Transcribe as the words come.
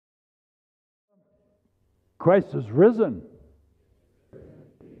Christ is risen.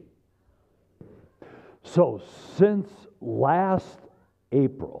 So since last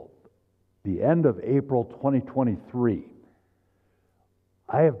April, the end of April 2023,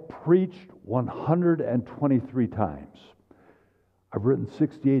 I have preached 123 times. I've written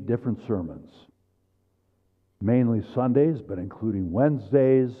 68 different sermons, mainly Sundays, but including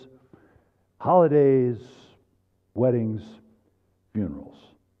Wednesdays, holidays, weddings, funerals.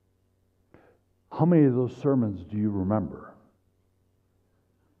 How many of those sermons do you remember?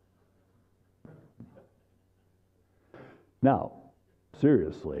 Now,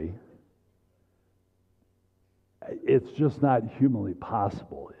 seriously, it's just not humanly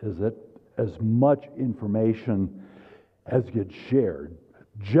possible, is it? As much information as gets shared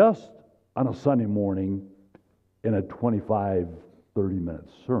just on a Sunday morning in a 25, 30-minute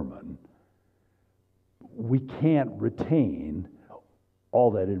sermon, we can't retain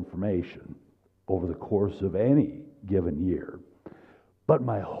all that information over the course of any given year. But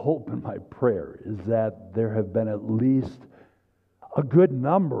my hope and my prayer is that there have been at least a good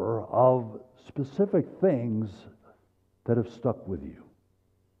number of specific things that have stuck with you.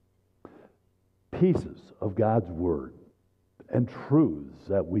 Pieces of God's Word and truths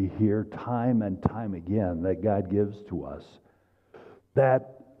that we hear time and time again that God gives to us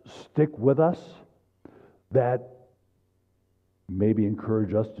that stick with us, that maybe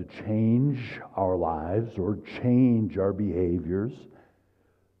encourage us to change our lives or change our behaviors,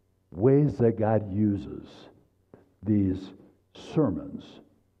 ways that God uses these sermons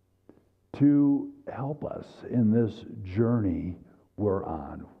to help us in this journey we're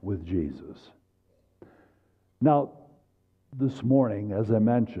on with Jesus. Now, this morning, as I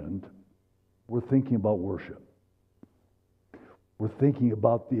mentioned, we're thinking about worship. We're thinking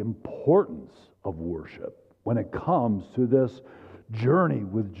about the importance of worship when it comes to this journey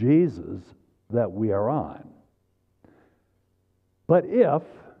with Jesus that we are on. But if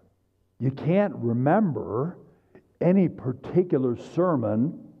you can't remember any particular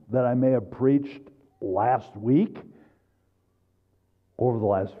sermon that I may have preached last week, over the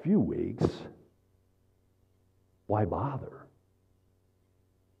last few weeks, why bother?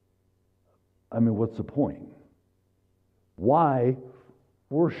 I mean, what's the point? Why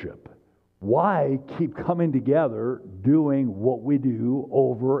worship? Why keep coming together doing what we do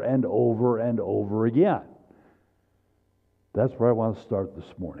over and over and over again? That's where I want to start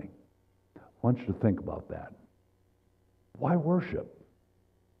this morning. I want you to think about that. Why worship?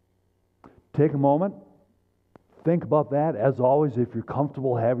 Take a moment. Think about that. As always, if you're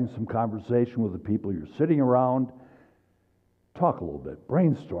comfortable having some conversation with the people you're sitting around, talk a little bit,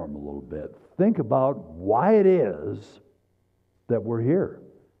 brainstorm a little bit. Think about why it is that we're here.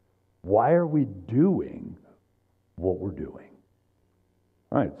 Why are we doing what we're doing?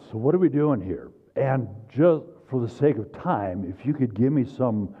 All right, so what are we doing here? And just for the sake of time, if you could give me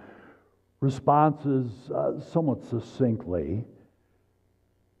some responses somewhat succinctly,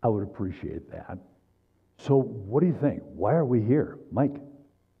 I would appreciate that. So what do you think? Why are we here? Mike?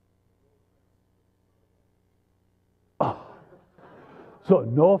 Oh. So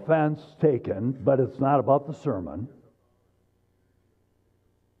no offense taken, but it's not about the sermon.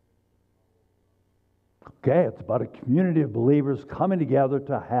 Okay, it's about a community of believers coming together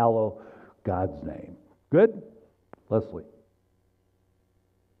to hallow God's name. Good? Leslie?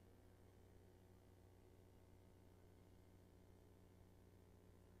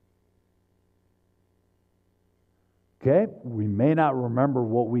 Okay, we may not remember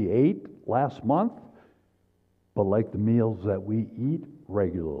what we ate last month, but like the meals that we eat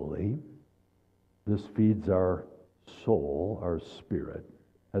regularly, this feeds our soul, our spirit,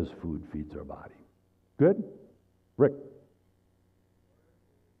 as food feeds our body. Good? Rick?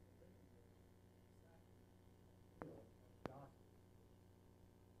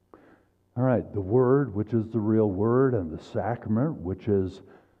 All right, the Word, which is the real Word, and the sacrament, which is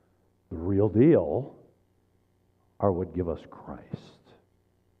the real deal, are what give us Christ.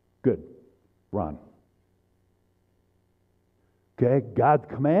 Good. Ron. Okay, God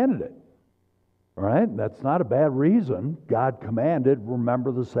commanded it. All right, that's not a bad reason. God commanded,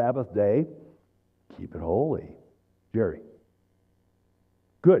 remember the Sabbath day, keep it holy. Jerry.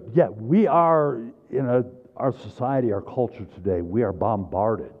 Good. Yeah, we are in our society, our culture today, we are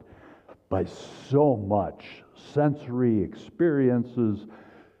bombarded by so much sensory experiences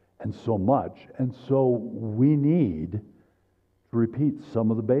and so much. And so we need to repeat some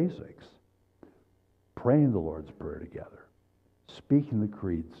of the basics. Praying the Lord's Prayer together. Speaking the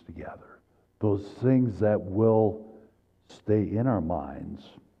creeds together. Those things that will stay in our minds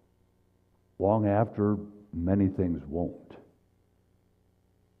long after many things won't.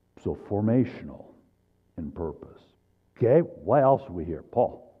 So formational and purpose. Okay, what else are we here?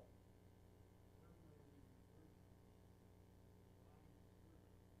 Paul.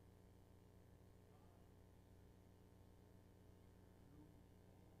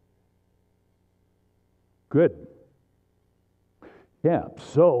 Good. Yeah,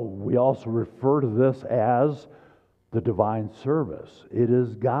 so we also refer to this as the divine service. It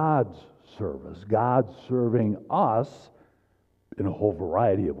is God's service. God serving us in a whole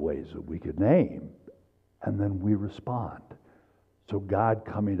variety of ways that we could name, and then we respond. So God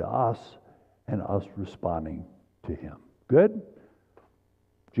coming to us and us responding to Him. Good?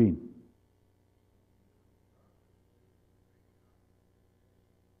 Gene.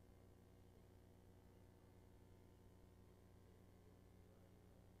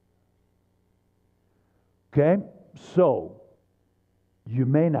 Okay, so you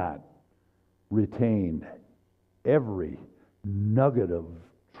may not retain every nugget of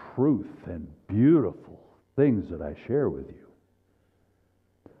truth and beautiful things that I share with you.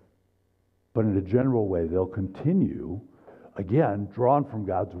 But in a general way, they'll continue, again, drawn from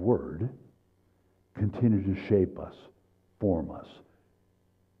God's Word, continue to shape us, form us,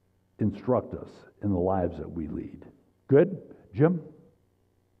 instruct us in the lives that we lead. Good? Jim?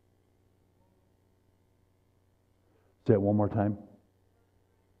 Say it one more time.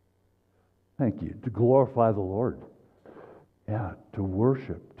 Thank you. To glorify the Lord. Yeah, to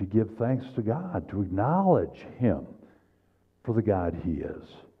worship, to give thanks to God, to acknowledge Him for the God He is.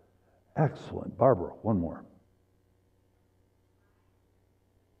 Excellent. Barbara, one more.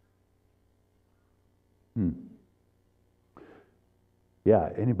 Yeah,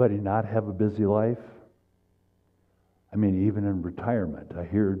 anybody not have a busy life? I mean, even in retirement, I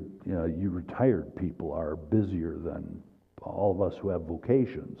hear, you retired people are busier than all of us who have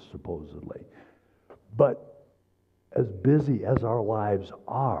vocations, supposedly. But as busy as our lives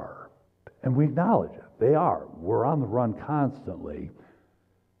are, and we acknowledge it, they are, we're on the run constantly,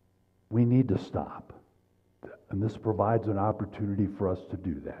 we need to stop. And this provides an opportunity for us to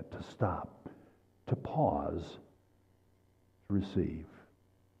do that, to stop, to pause, to receive.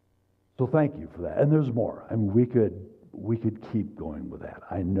 So thank you for that. And there's more. I mean, we could keep going with that.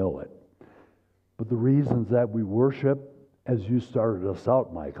 I know it. But the reasons that we worship, as you started us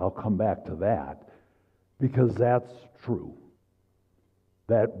out, Mike, I'll come back to that, because that's true.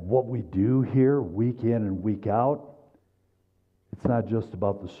 That what we do here, week in and week out, it's not just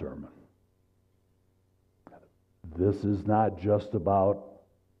about the sermon. This is not just about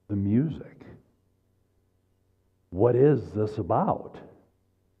the music. What is this about?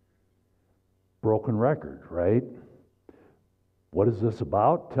 Broken record, right? What is this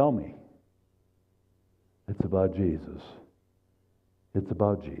about? Tell me. It's about Jesus. It's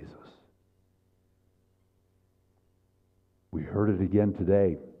about Jesus. We heard it again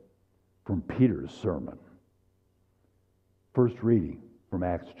today from Peter's sermon. First reading from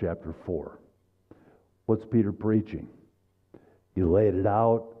Acts chapter 4. What's Peter preaching? He laid it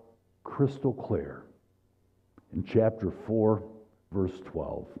out crystal clear. In chapter 4, verse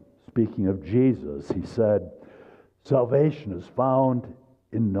 12, speaking of Jesus, he said, "Salvation is found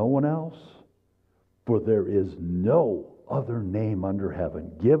in no one else, for there is no other name under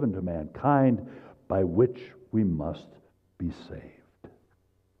heaven given to mankind by which we must be saved."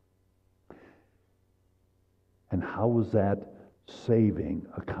 And how was that saving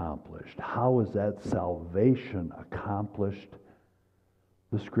accomplished? How is that salvation accomplished?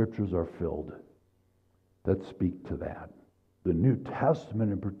 The scriptures are filled that speak to that. The New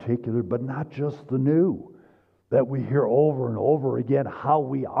Testament in particular, but not just the New, that we hear over and over again how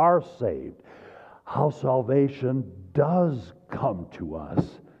we are saved, how salvation does come to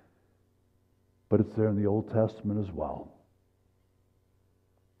us. But it's there in the Old Testament as well.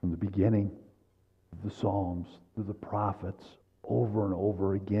 From the beginning, the Psalms, to the prophets, over and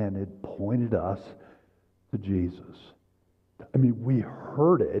over again, it pointed us to Jesus. I mean, we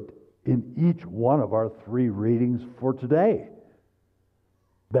heard it in each one of our 3 readings for today,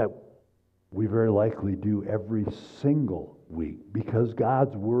 that we very likely do every single week, because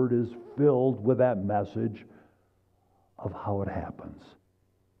God's Word is filled with that message of how it happens,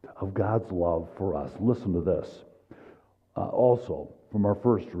 of God's love for us. Listen to this. Also, from our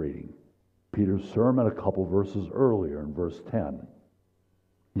first reading, Peter's sermon a couple verses earlier in verse 10.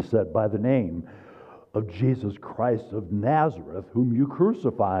 He said, "By the name of Jesus Christ of Nazareth, whom you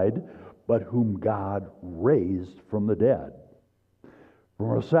crucified, but whom God raised from the dead." From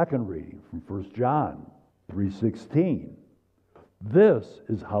our second reading, from 1 John 3:16, "This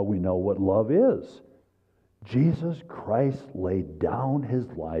is how we know what love is. Jesus Christ laid down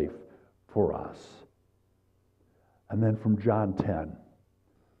His life for us." And then from John 10,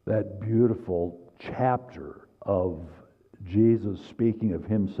 that beautiful chapter of Jesus speaking of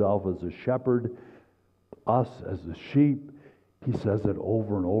himself as a shepherd, us as the sheep. He says it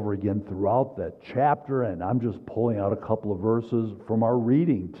over and over again throughout that chapter, and I'm just pulling out a couple of verses from our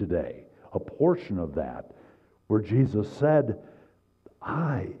reading today, a portion of that, where Jesus said,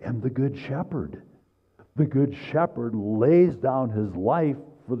 I am the good shepherd. The good shepherd lays down his life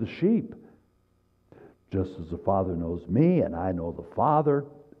for the sheep. Just as the Father knows me, and I know the Father,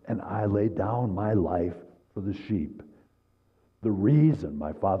 and I lay down my life for the sheep. The reason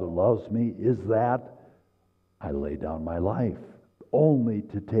my Father loves me is that I lay down my life, only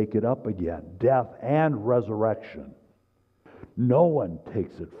to take it up again. Death and resurrection. No one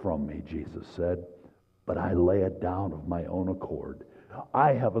takes it from me, Jesus said, but I lay it down of my own accord.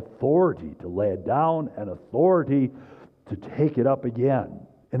 I have authority to lay it down and authority to take it up again.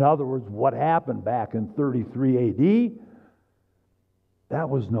 In other words, what happened back in 33 AD, that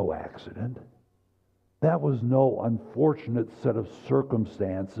was no accident. That was no unfortunate set of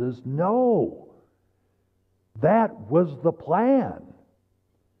circumstances. No. That was the plan.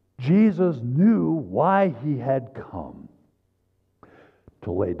 Jesus knew why he had come.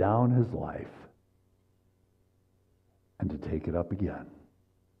 To lay down his life and to take it up again.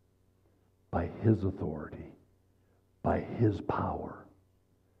 By his authority. By his power.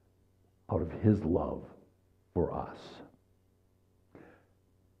 Out of his love for us.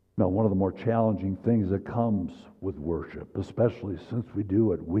 Now, one of the more challenging things that comes with worship, especially since we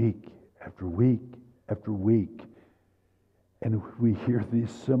do it week after week after week, and we hear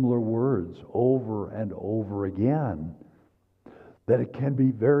these similar words over and over again, that it can be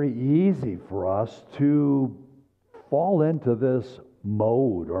very easy for us to fall into this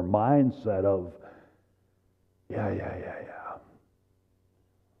mode or mindset of, yeah.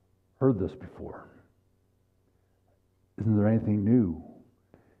 Heard this before. Isn't there anything new?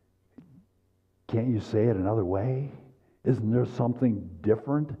 Can't you say it another way? Isn't there something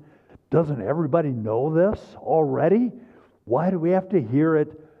different? Doesn't everybody know this already? Why do we have to hear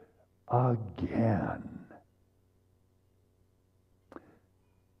it again?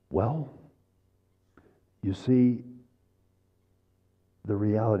 Well, you see, the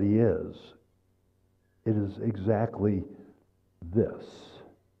reality is, it is exactly this,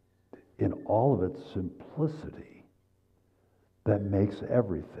 in all of its simplicity, that makes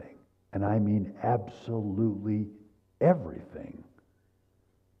everything, and I mean absolutely everything,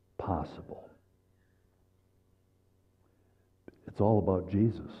 possible. It's all about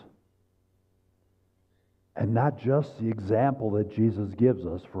Jesus. And not just the example that Jesus gives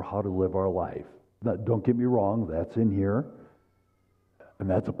us for how to live our life. Now, don't get me wrong, that's in here. And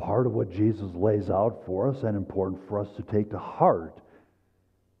that's a part of what Jesus lays out for us and important for us to take to heart.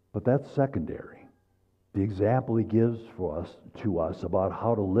 But that's secondary. The example he gives to us about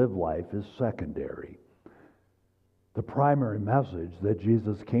how to live life is secondary. The primary message that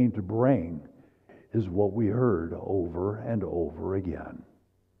Jesus came to bring is what we heard over and over again.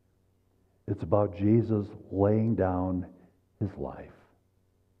 It's about Jesus laying down his life,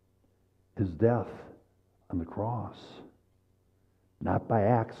 his death on the cross, not by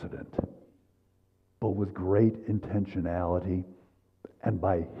accident, but with great intentionality and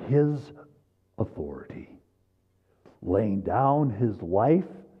by his authority, laying down his life,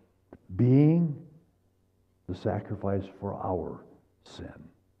 being the sacrifice for our sin,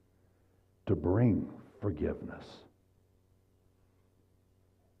 to bring forgiveness,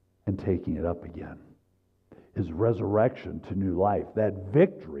 and taking it up again. His resurrection to new life, that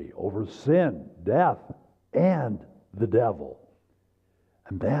victory over sin, death, and the devil.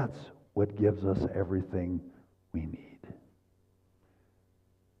 And that's what gives us everything we need.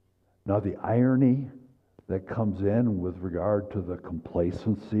 Now, the irony that comes in with regard to the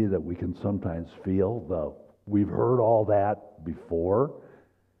complacency that we can sometimes feel, we've heard all that before,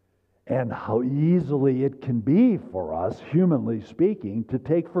 and how easily it can be for us, humanly speaking, to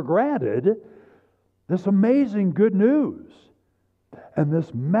take for granted this amazing good news and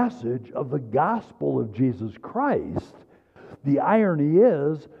this message of the gospel of Jesus Christ. The irony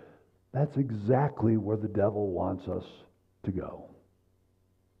is, that's exactly where the devil wants us to go.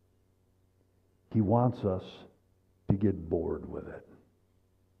 He wants us to get bored with it.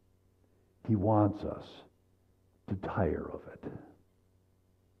 He wants us to tire of it.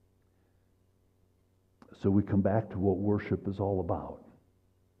 So we come back to what worship is all about.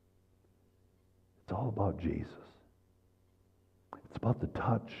 It's all about Jesus. It's about the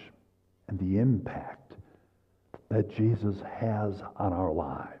touch and the impact that Jesus has on our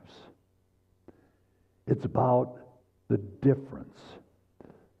lives. It's about the difference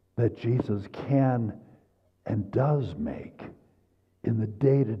that Jesus can and does make in the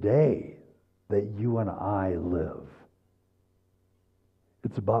day-to-day, that you and I live.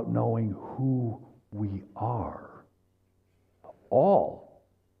 It's about knowing who we are. All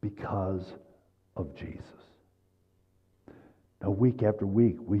because of Jesus. Now, week after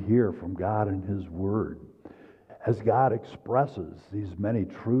week, we hear from God in His Word as God expresses these many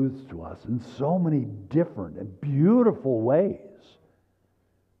truths to us in so many different and beautiful ways.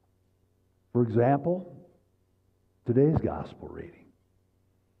 For example, today's gospel reading,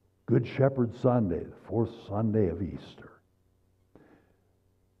 Good Shepherd Sunday, the fourth Sunday of Easter.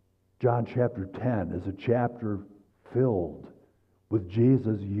 John chapter 10 is a chapter filled with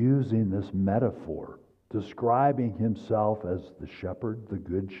Jesus using this metaphor, describing Himself as the shepherd, the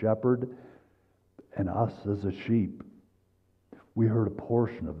good shepherd, and us as a sheep. We heard a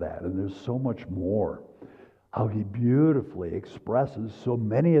portion of that, and there's so much more. How He beautifully expresses so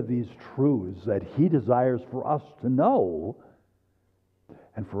many of these truths that He desires for us to know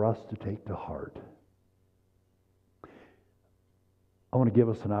and for us to take to heart. I want to give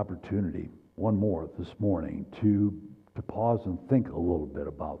us an opportunity, one more this morning, to pause and think a little bit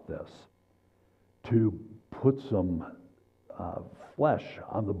about this, to put some flesh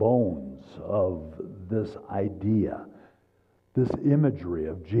on the bones of this idea, this imagery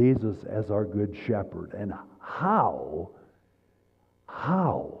of Jesus as our good shepherd, and how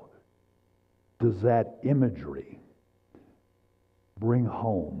does that imagery bring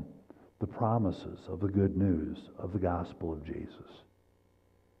home the promises of the good news of the gospel of Jesus.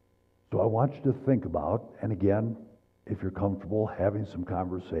 So I want you to think about, and again, if you're comfortable having some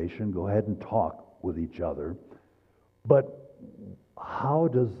conversation, go ahead and talk with each other. But how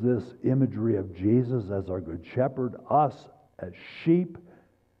does this imagery of Jesus as our good shepherd, us as sheep,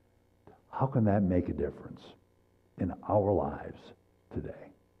 how can that make a difference in our lives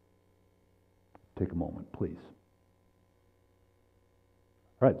today? Take a moment, please.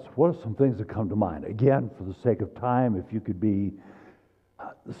 All right, so what are some things that come to mind? Again, for the sake of time, if you could be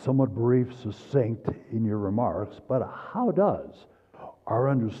somewhat brief, succinct in your remarks, but how does our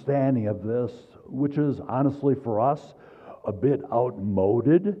understanding of this, which is honestly for us a bit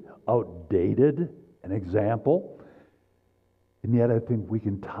outmoded, outdated, an example, and yet I think we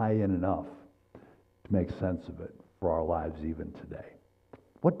can tie in enough to make sense of it for our lives even today.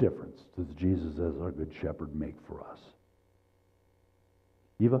 What difference does Jesus as our good shepherd make for us?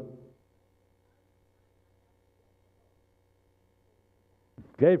 Eva?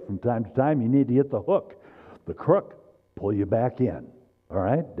 Okay, from time to time you need to hit the hook, the crook, pull you back in. All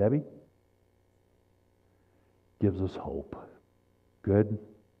right, Debbie? Gives us hope. Good.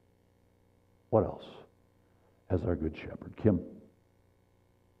 What else? As our good shepherd. Kim?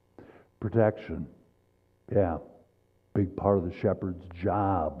 Protection. Yeah. Big part of the shepherd's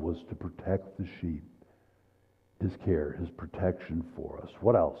job was to protect the sheep. His care, His protection for us.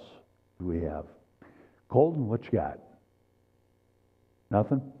 What else do we have? Colton, what you got?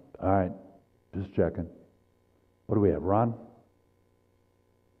 Nothing? All right. Just checking. What do we have? Ron?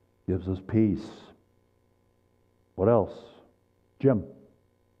 Gives us peace. What else? Jim?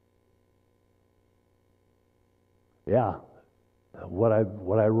 Yeah. What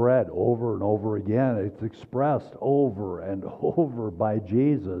I read over and over again, it's expressed over and over by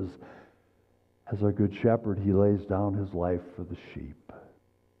Jesus. As our good shepherd, He lays down His life for the sheep.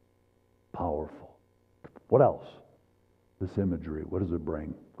 Powerful. What else? This imagery, what does it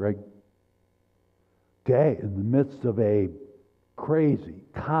bring? Greg? Okay, in the midst of a crazy,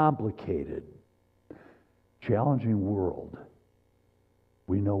 complicated, challenging world,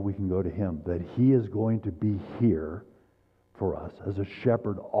 we know we can go to Him, that He is going to be here for us, as a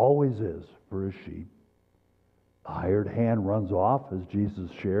shepherd always is for His sheep. The hired hand runs off, as Jesus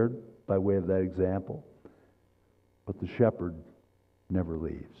shared by way of that example, but the shepherd never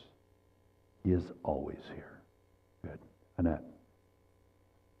leaves. He is always here. Good. Annette?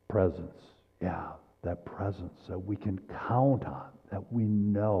 Presence. Yeah, that presence that we can count on, that we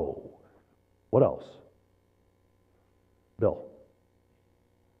know. What else? Bill?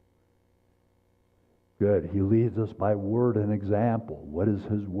 Good. He leads us by word and example. What is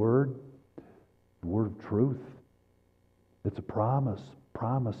His word? The word of truth. It's a promise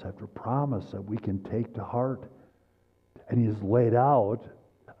after promise that we can take to heart. And He has laid out,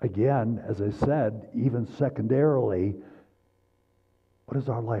 again, as I said, even secondarily, what does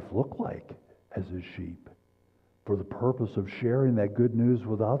our life look like as His sheep? For the purpose of sharing that good news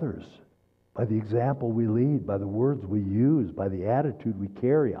with others. By the example we lead, by the words we use, by the attitude we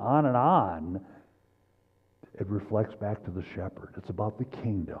carry, on and on. It reflects back to the shepherd. It's about the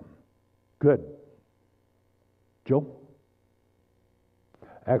kingdom. Good. Joe?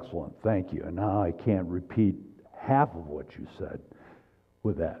 Excellent. Thank you. And now I can't repeat half of what you said.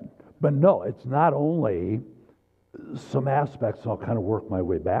 with that. But no, it's not only some aspects, I'll kind of work my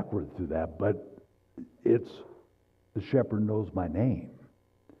way backward through that, but it's the shepherd knows my name.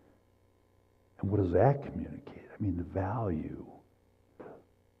 And what does that communicate? I mean, the value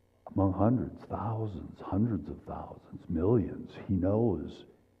among hundreds, thousands, hundreds of thousands, millions. He knows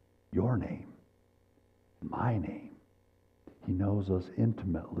your name, my name. He knows us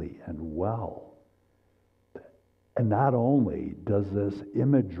intimately and well. And not only does this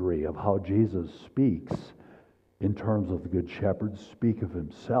imagery of how Jesus speaks in terms of the Good Shepherd speak of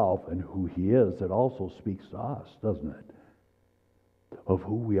himself and who he is, it also speaks to us, doesn't it? Of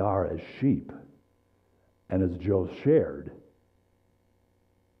who we are as sheep. And as Joe shared,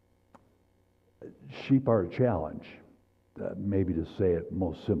 sheep are a challenge, maybe to say it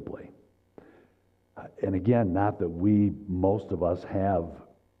most simply. And again, not that most of us have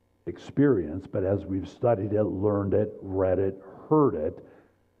experience, but as we've studied it, learned it, read it, heard it,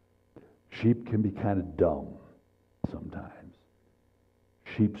 sheep can be kind of dumb sometimes.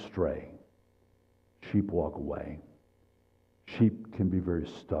 Sheep stray. Sheep walk away. Sheep can be very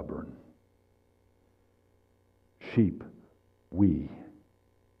stubborn. Sheep, we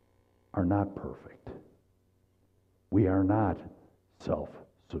are not perfect. We are not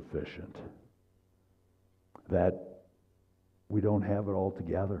self-sufficient. That we don't have it all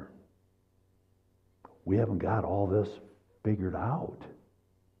together. We haven't got all this figured out.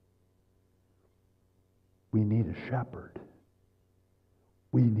 We need a shepherd.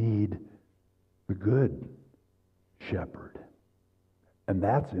 We need the good shepherd. And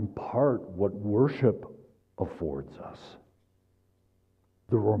that's in part what worship affords us.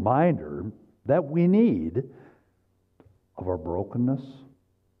 The reminder that we need of our brokenness,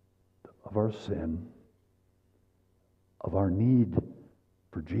 of our sin, of our need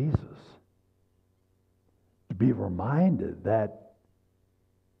for Jesus. To be reminded that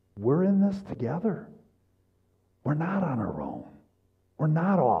we're in this together. We're not on our own. We're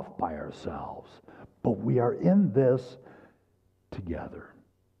not off by ourselves. But we are in this together.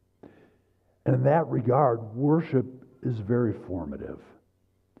 And in that regard, worship is very formative.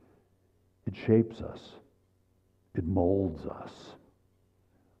 It shapes us. It molds us.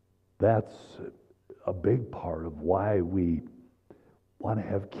 That's a big part of why we want to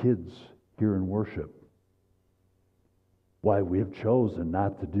have kids here in worship. Why we have chosen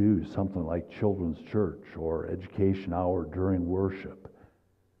not to do something like children's church or education hour during worship.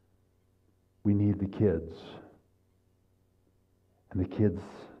 We need the kids. And the kids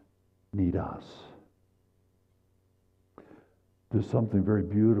need us. There's something very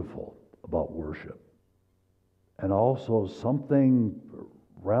beautiful about worship. And also something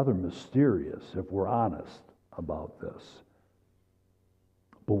rather mysterious, if we're honest about this.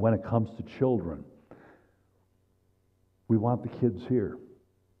 But when it comes to children, we want the kids here.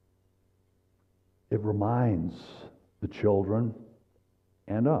 It reminds the children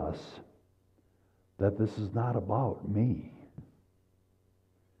and us that this is not about me,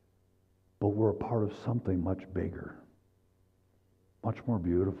 but we're a part of something much bigger, much more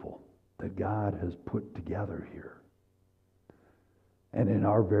beautiful that God has put together here. And in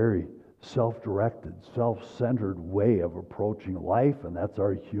our very self-directed, self-centered way of approaching life, and that's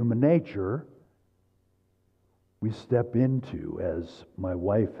our human nature, we step into, as my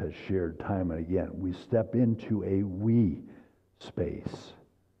wife has shared time and again, we step into a we space.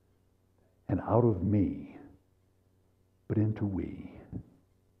 And out of me, but into we.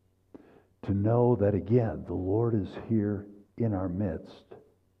 To know that again, the Lord is here in our midst.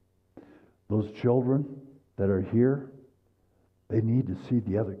 Those children that are here, they need to see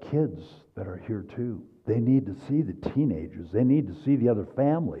the other kids that are here too. They need to see the teenagers. They need to see the other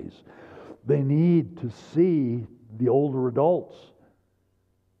families. They need to see the older adults.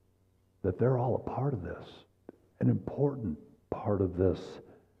 That they're all a part of this. An important part of this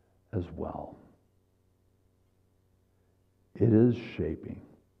as well. It is shaping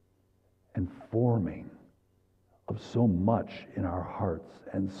and forming of so much in our hearts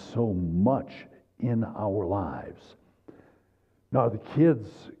and so much in our lives. Now, are the kids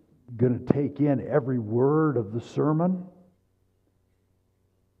going to take in every word of the sermon?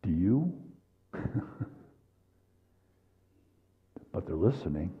 Do you? But they're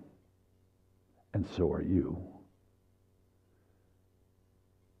listening, and so are you.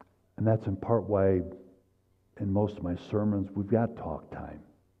 And that's in part why in most of my sermons we've got talk time.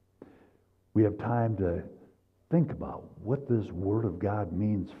 We have time to think about what this Word of God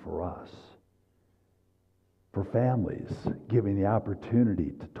means for us. For families, giving the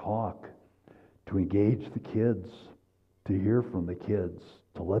opportunity to talk, to engage the kids, to hear from the kids,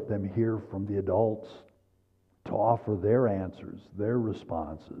 to let them hear from the adults, to offer their answers, their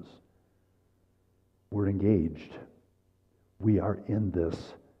responses. We're engaged. We are in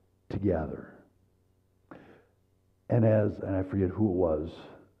this together. And I forget who it was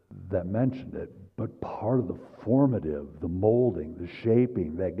that mentioned it, but part of the formative, the molding, the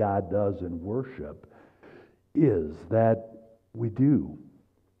shaping that God does in worship is that we do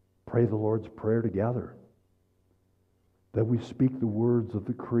pray the Lord's Prayer together. That we speak the words of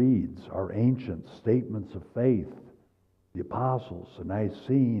the creeds, our ancient statements of faith, the Apostles, the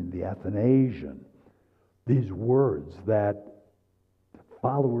Nicene, the Athanasian, these words that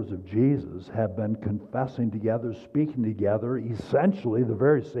followers of Jesus have been confessing together, speaking together, essentially the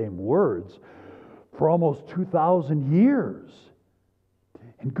very same words for almost 2,000 years.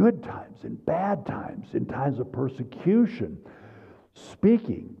 In good times, in bad times, in times of persecution,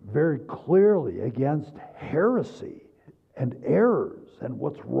 speaking very clearly against heresy and errors and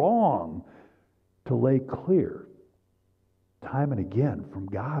what's wrong, to lay clear time and again from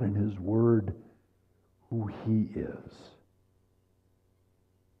God and His Word who He is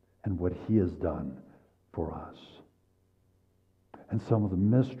and what He has done for us. And some of the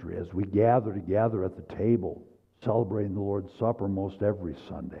mystery as we gather together at the table, celebrating the Lord's Supper most every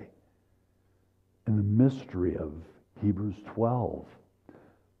Sunday, and the mystery of Hebrews 12,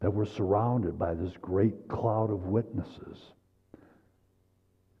 that we're surrounded by this great cloud of witnesses.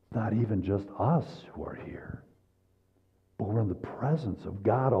 It's not even just us who are here, but we're in the presence of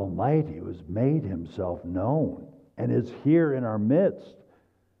God Almighty, who has made Himself known and is here in our midst,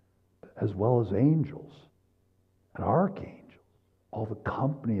 as well as angels and archangels, all the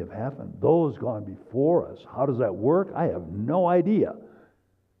company of heaven, those gone before us. How does that work? I have no idea.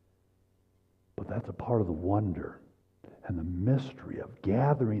 But that's a part of the wonder and the mystery of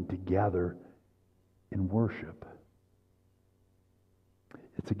gathering together in worship.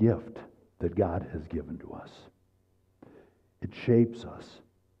 It's a gift that God has given to us. It shapes us,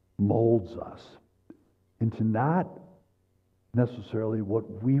 molds us into not necessarily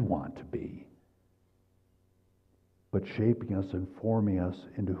what we want to be, but shaping us and forming us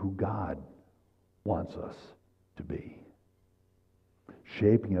into who God wants us to be.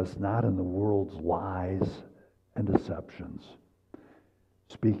 Shaping us not in the world's lies and deceptions.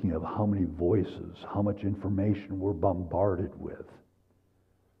 Speaking of how many voices, how much information we're bombarded with.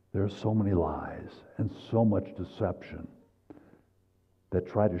 There are so many lies and so much deception that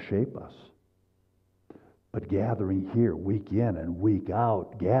try to shape us. But gathering here week in and week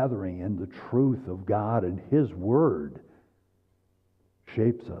out, gathering in the truth of God and His Word,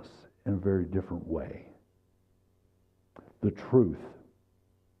 shapes us in a very different way. The truth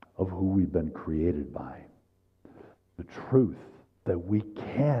of who we've been created by. The truth that we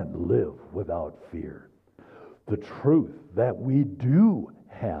can live without fear. The truth that we do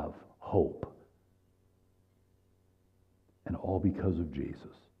have hope. And all because of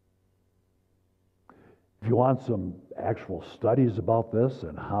Jesus. If you want some actual studies about this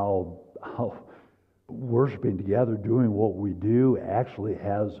and how worshiping together, doing what we do, actually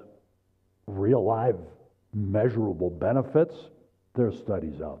has real live measurable benefits, there are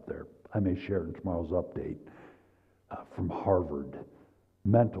studies out there. I may share in tomorrow's update from Harvard.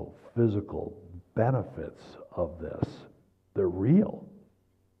 Mental, physical benefits of this. They're real.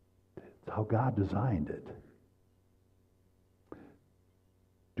 It's how God designed it.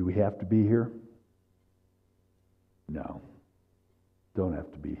 Do we have to be here? No. Don't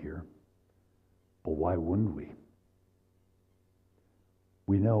have to be here. But why wouldn't we?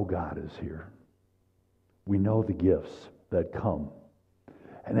 We know God is here. We know the gifts that come.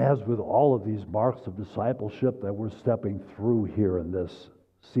 And as with all of these marks of discipleship that we're stepping through here in this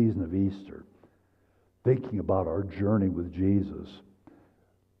season of Easter, thinking about our journey with Jesus,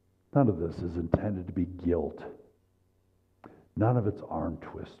 none of this is intended to be guilt. None of it's arm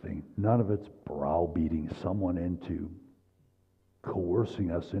twisting. None of it's browbeating someone into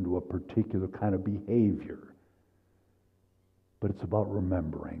coercing us into a particular kind of behavior. But it's about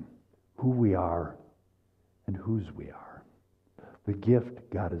remembering who we are and whose we are. The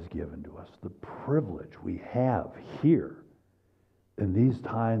gift God has given to us, the privilege we have here in these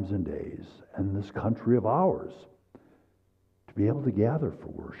times and days and this country of ours to be able to gather for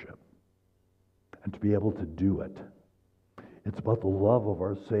worship and to be able to do it. It's about the love of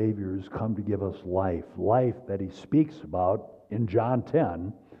our Savior who's come to give us life, life that He speaks about in John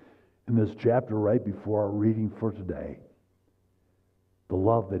 10, in this chapter right before our reading for today. The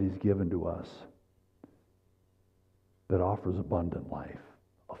love that He's given to us that offers abundant life,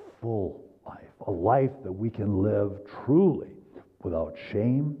 a full life, a life that we can live truly without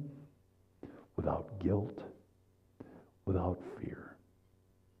shame, without guilt, without fear.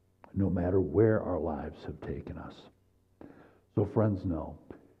 no matter where our lives have taken us. So friends, know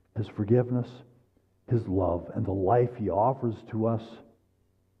His forgiveness, His love, and the life He offers to us,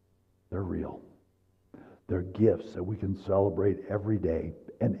 they're real. They're gifts that we can celebrate every day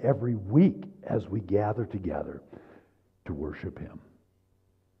and every week as we gather together to worship Him.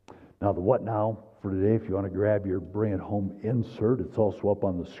 Now, the what now for today, if you want to grab your Bring It Home insert, it's also up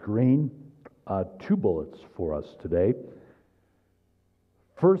on the screen. 2 bullets for us today.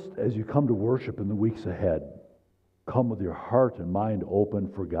 First, as you come to worship in the weeks ahead, come with your heart and mind open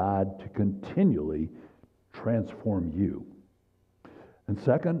for God to continually transform you. And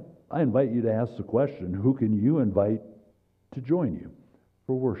second, I invite you to ask the question, who can you invite to join you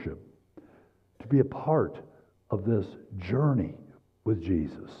for worship, to be a part of this journey with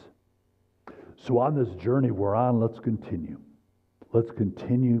Jesus? So on this journey we're on, let's continue. Let's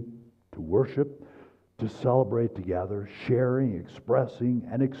continue to worship, to celebrate together, sharing, expressing,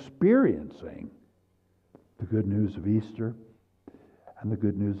 and experiencing the good news of Easter and the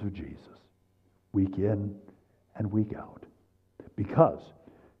good news of Jesus, week in and week out, because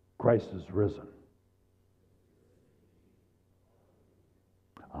Christ is risen.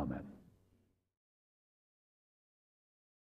 Amen.